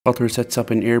Qatar sets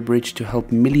up an air bridge to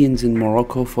help millions in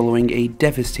Morocco following a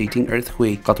devastating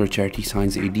earthquake. Qatar charity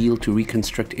signs a deal to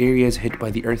reconstruct areas hit by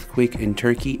the earthquake in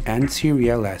Turkey and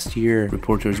Syria last year.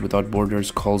 Reporters Without Borders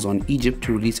calls on Egypt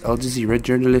to release Al Jazeera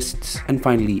journalists. And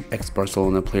finally,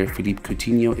 ex-Barcelona player Philippe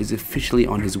Coutinho is officially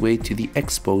on his way to the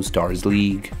Expo Stars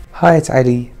League. Hi, it's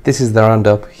Ali. This is the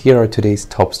Roundup. Here are today's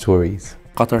top stories.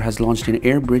 Qatar has launched an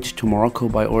air bridge to Morocco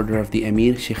by order of the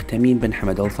Emir Sheikh Tamim bin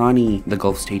Hamad Al Thani. The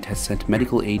Gulf state has sent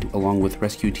medical aid along with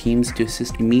rescue teams to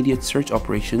assist immediate search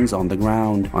operations on the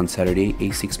ground. On Saturday,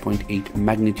 a 6.8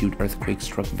 magnitude earthquake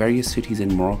struck various cities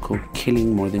in Morocco,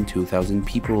 killing more than 2,000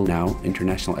 people. Now,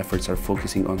 international efforts are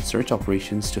focusing on search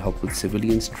operations to help with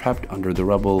civilians trapped under the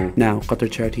rubble. Now, Qatar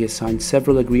Charity has signed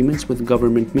several agreements with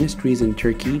government ministries in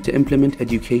Turkey to implement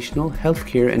educational,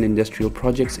 healthcare, and industrial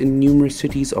projects in numerous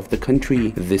cities of the country.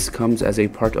 This comes as a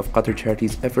part of Qatar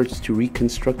Charity's efforts to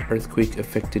reconstruct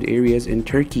earthquake-affected areas in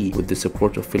Turkey with the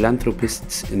support of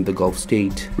philanthropists in the Gulf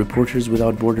state. Reporters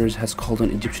Without Borders has called on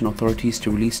Egyptian authorities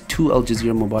to release two Al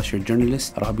Jazeera Mubashir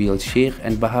journalists, Rabi al-Sheikh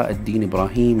and Baha ad-Din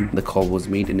Ibrahim. The call was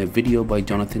made in a video by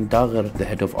Jonathan Dagher, the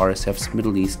head of RSF's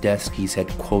Middle East desk. He said,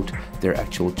 quote, "Their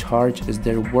actual charge is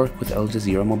their work with Al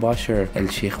Jazeera Mubashir."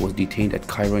 Al-Sheikh was detained at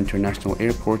Cairo International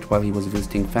Airport while he was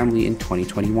visiting family in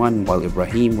 2021, while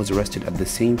Ibrahim was arrested at the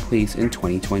same place in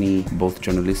 2020. Both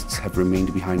journalists have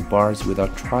remained behind bars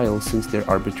without trial since their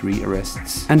arbitrary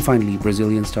arrests. And finally,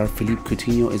 Brazilian star Philippe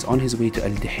Coutinho is on his way to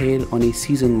Al Dahail on a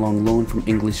season-long loan from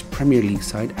English Premier League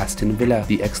side Aston Villa.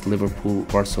 The ex-Liverpool,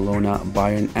 Barcelona,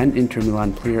 Bayern and Inter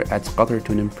Milan player adds Qatar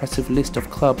to an impressive list of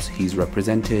clubs he's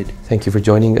represented. Thank you for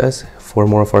joining us. For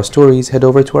more of our stories, head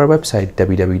over to our website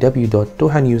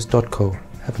www.dohanews.co.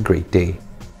 Have a great day.